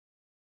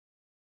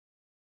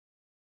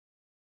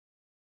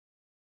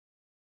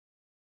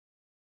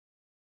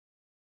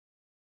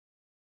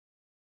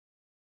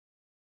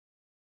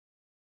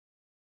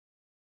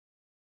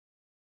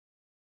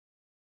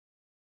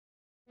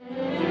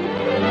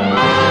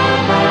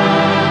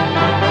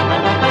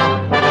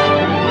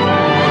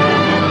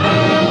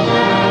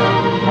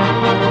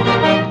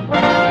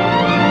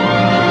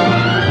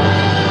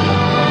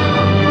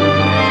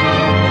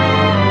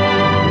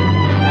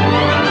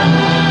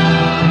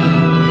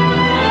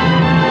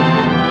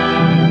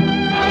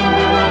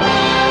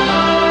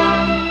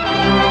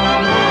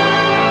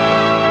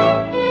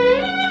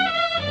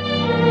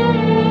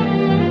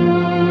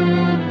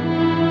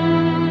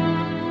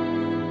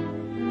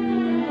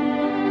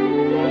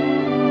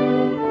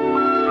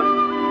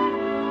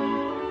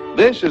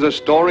This is a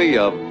story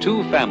of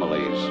two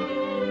families.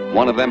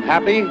 One of them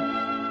happy,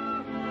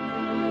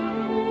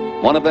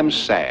 one of them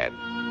sad.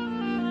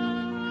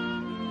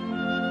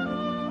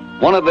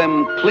 One of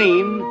them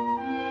clean,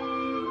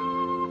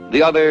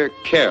 the other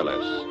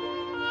careless.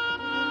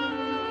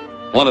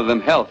 One of them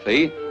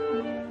healthy,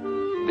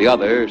 the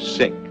other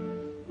sick.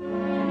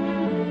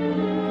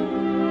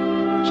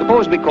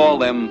 Suppose we call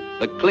them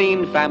the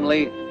clean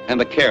family and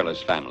the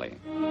careless family.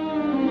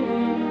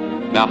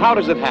 Now, how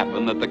does it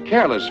happen that the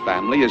careless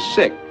family is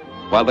sick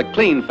while the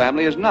clean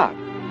family is not?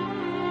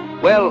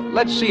 Well,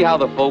 let's see how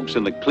the folks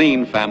in the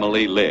clean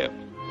family live.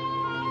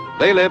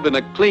 They live in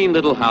a clean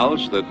little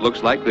house that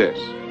looks like this.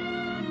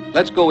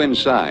 Let's go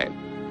inside.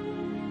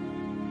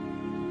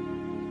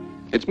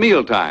 It's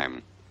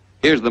mealtime.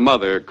 Here's the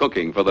mother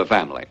cooking for the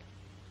family.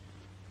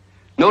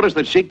 Notice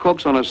that she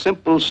cooks on a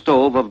simple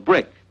stove of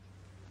brick.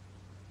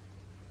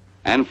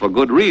 And for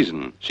good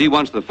reason. She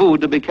wants the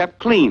food to be kept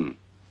clean.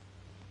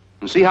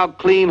 And see how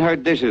clean her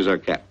dishes are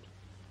kept.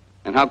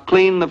 And how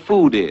clean the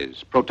food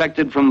is,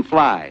 protected from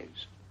flies.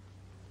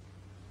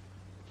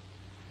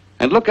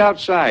 And look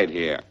outside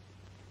here.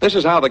 This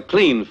is how the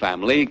clean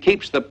family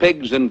keeps the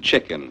pigs and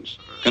chickens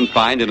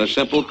confined in a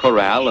simple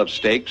corral of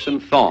stakes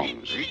and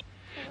thongs.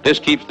 This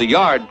keeps the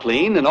yard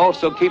clean and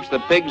also keeps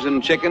the pigs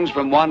and chickens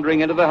from wandering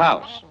into the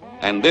house.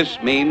 And this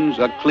means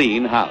a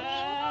clean house.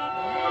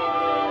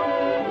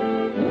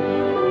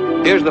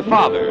 Here's the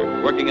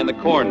father working in the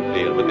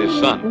cornfield with his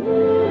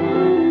son.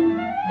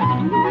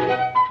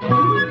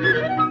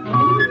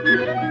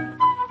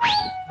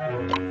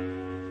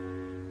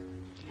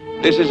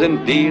 This is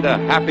indeed a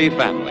happy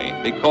family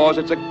because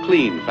it's a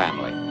clean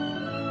family.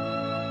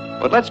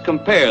 But let's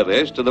compare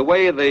this to the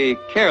way the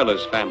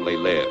careless family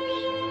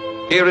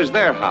lives. Here is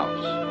their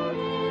house.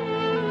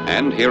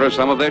 And here are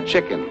some of their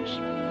chickens.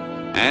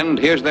 And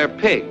here's their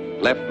pig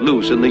left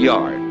loose in the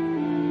yard.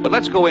 But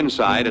let's go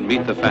inside and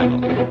meet the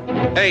family.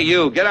 Hey,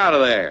 you, get out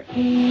of there.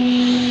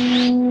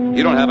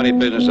 You don't have any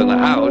business in the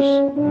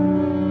house.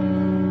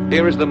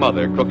 Here is the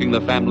mother cooking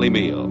the family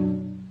meal.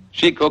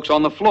 She cooks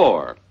on the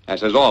floor,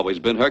 as has always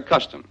been her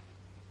custom.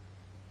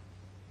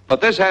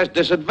 But this has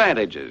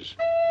disadvantages.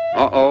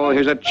 Uh-oh,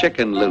 here's a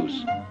chicken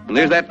loose. And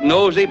there's that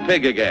nosy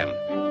pig again.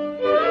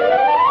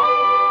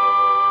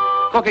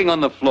 Cooking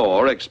on the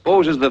floor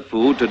exposes the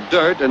food to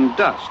dirt and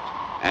dust,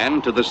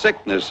 and to the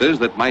sicknesses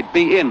that might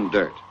be in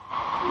dirt.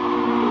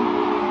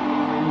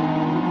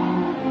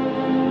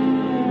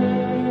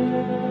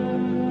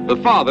 The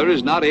father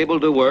is not able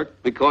to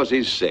work because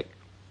he's sick.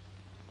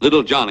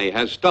 Little Johnny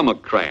has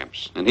stomach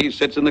cramps, and he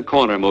sits in the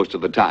corner most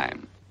of the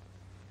time.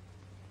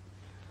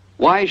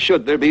 Why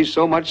should there be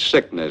so much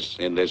sickness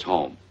in this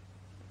home?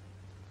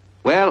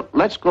 Well,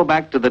 let's go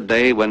back to the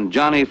day when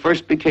Johnny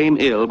first became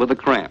ill with the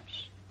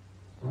cramps.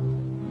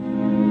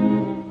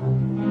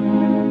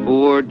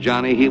 Poor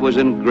Johnny, he was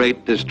in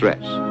great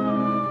distress.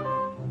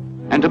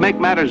 And to make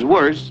matters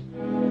worse,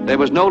 there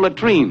was no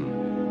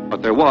latrine,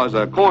 but there was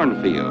a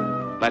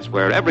cornfield. That's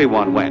where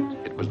everyone went.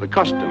 It was the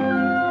custom.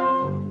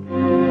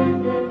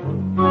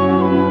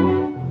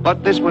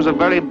 But this was a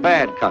very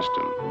bad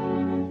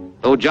custom.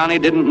 Though Johnny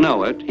didn't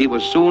know it, he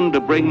was soon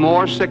to bring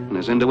more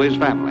sickness into his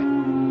family.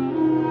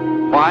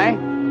 Why?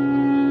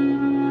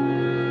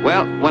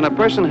 Well, when a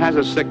person has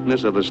a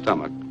sickness of the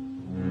stomach,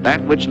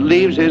 that which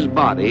leaves his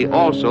body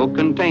also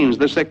contains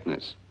the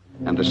sickness,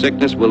 and the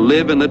sickness will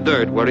live in the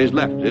dirt where he's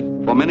left it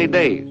for many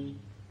days.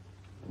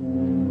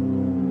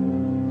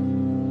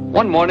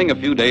 One morning, a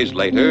few days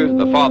later,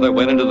 the father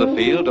went into the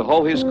field to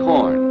hoe his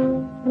corn.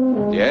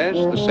 Yes,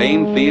 the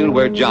same field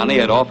where Johnny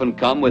had often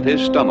come with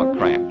his stomach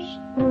cramps.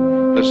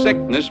 The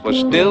sickness was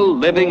still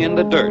living in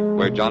the dirt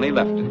where Johnny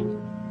left it.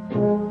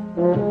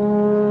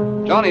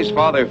 Johnny's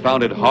father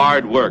found it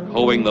hard work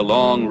hoeing the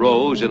long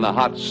rows in the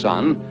hot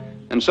sun,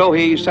 and so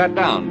he sat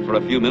down for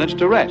a few minutes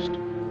to rest.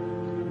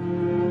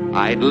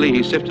 Idly,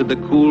 he sifted the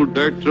cool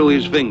dirt through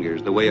his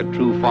fingers the way a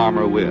true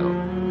farmer will.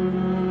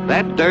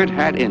 That dirt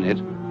had in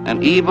it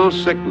an evil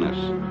sickness,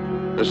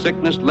 the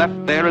sickness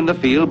left there in the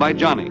field by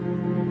Johnny.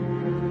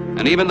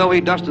 And even though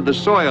he dusted the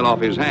soil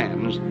off his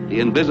hands, the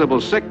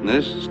invisible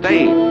sickness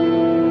stayed.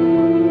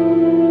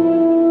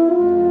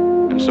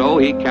 And so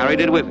he carried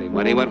it with him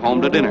when he went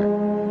home to dinner.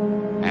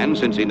 And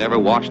since he never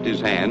washed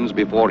his hands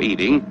before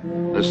eating,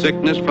 the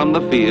sickness from the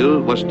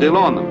field was still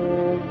on them.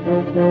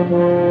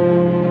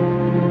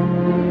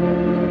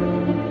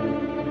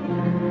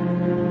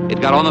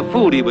 It got on the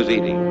food he was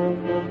eating.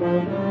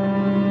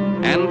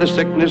 And the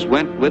sickness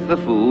went with the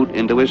food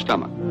into his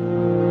stomach.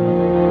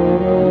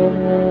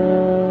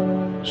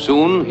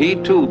 Soon he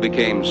too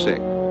became sick,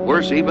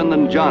 worse even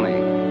than Johnny.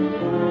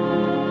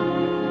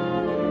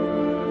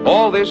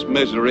 All this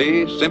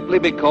misery simply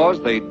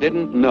because they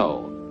didn't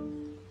know.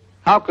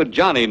 How could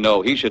Johnny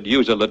know he should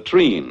use a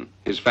latrine?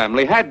 His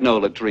family had no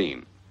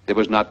latrine. It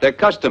was not their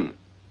custom.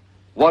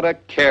 What a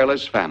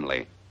careless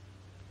family.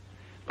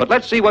 But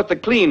let's see what the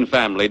clean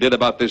family did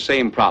about this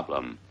same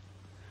problem.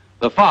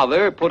 The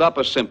father put up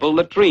a simple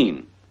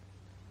latrine.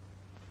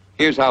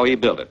 Here's how he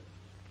built it.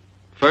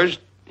 First,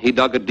 he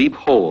dug a deep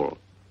hole.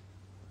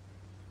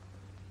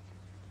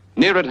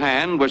 Near at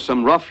hand were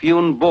some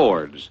rough-hewn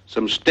boards,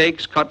 some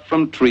stakes cut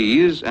from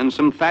trees, and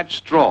some thatched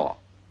straw.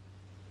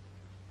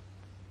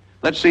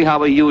 Let's see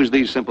how he used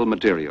these simple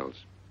materials.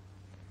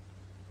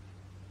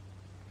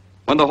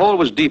 When the hole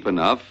was deep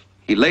enough,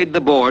 he laid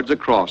the boards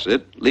across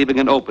it, leaving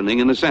an opening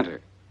in the center.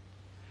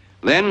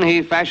 Then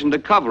he fashioned a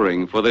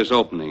covering for this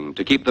opening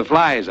to keep the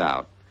flies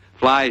out.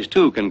 Flies,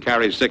 too, can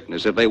carry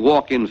sickness if they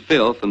walk in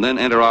filth and then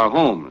enter our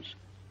homes.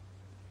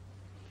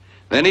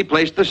 Then he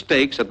placed the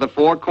stakes at the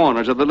four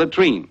corners of the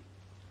latrine.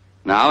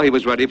 Now he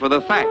was ready for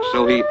the thatch,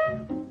 so he...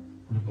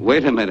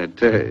 Wait a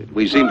minute.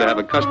 We seem to have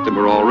a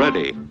customer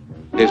already.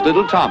 It's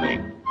little Tommy.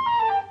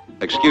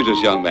 Excuse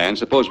us, young man.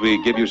 Suppose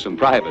we give you some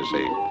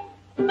privacy.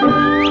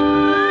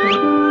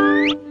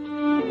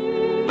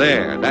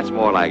 There, that's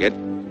more like it.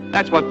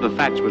 That's what the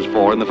thatch was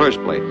for in the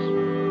first place.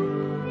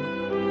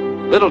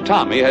 Little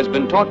Tommy has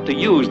been taught to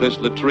use this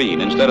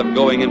latrine instead of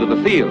going into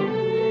the field.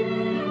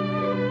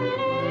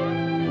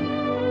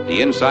 The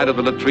inside of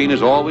the latrine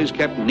is always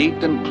kept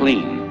neat and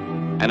clean,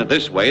 and in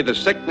this way the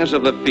sickness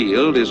of the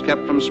field is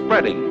kept from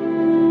spreading.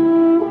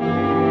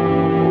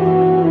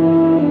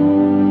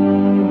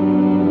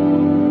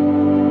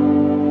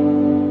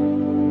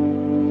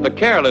 The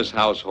careless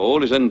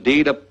household is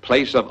indeed a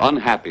place of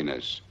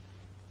unhappiness.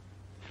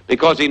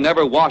 Because he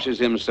never washes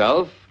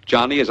himself,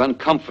 Johnny is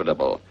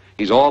uncomfortable.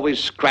 He's always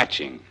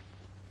scratching.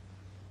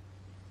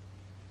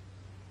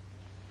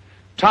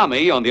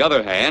 Tommy, on the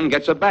other hand,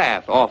 gets a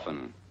bath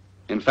often.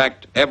 In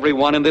fact,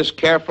 everyone in this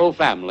careful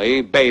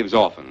family bathes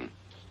often.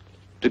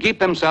 To keep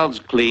themselves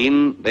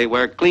clean, they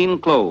wear clean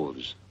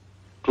clothes.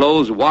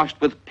 Clothes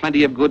washed with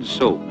plenty of good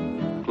soap.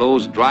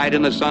 Clothes dried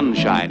in the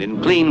sunshine,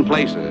 in clean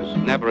places,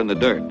 never in the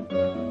dirt.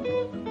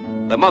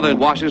 The mother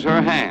washes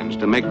her hands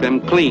to make them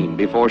clean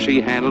before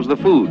she handles the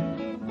food.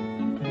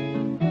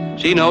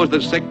 She knows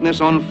that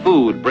sickness on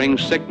food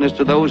brings sickness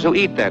to those who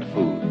eat that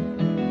food.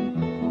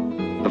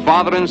 The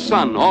father and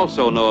son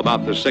also know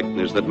about the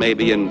sickness that may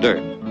be in dirt,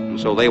 and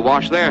so they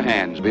wash their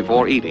hands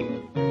before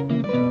eating.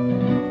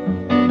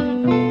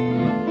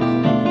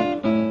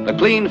 The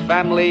clean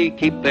family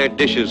keep their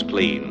dishes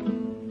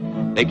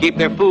clean. They keep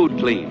their food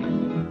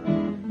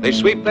clean. They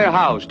sweep their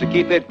house to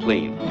keep it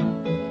clean.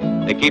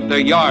 They keep their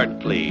yard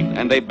clean,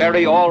 and they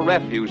bury all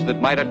refuse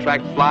that might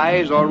attract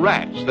flies or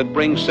rats that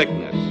bring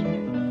sickness.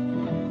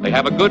 They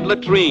have a good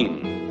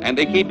latrine, and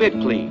they keep it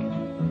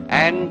clean,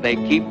 and they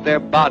keep their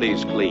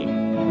bodies clean.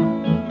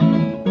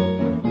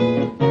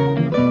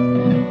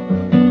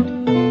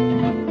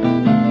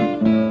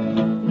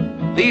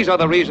 These are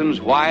the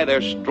reasons why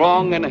they're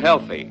strong and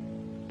healthy.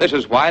 This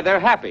is why they're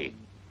happy.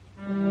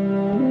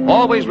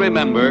 Always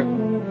remember,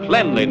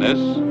 cleanliness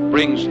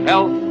brings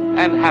health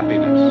and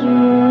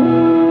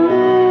happiness.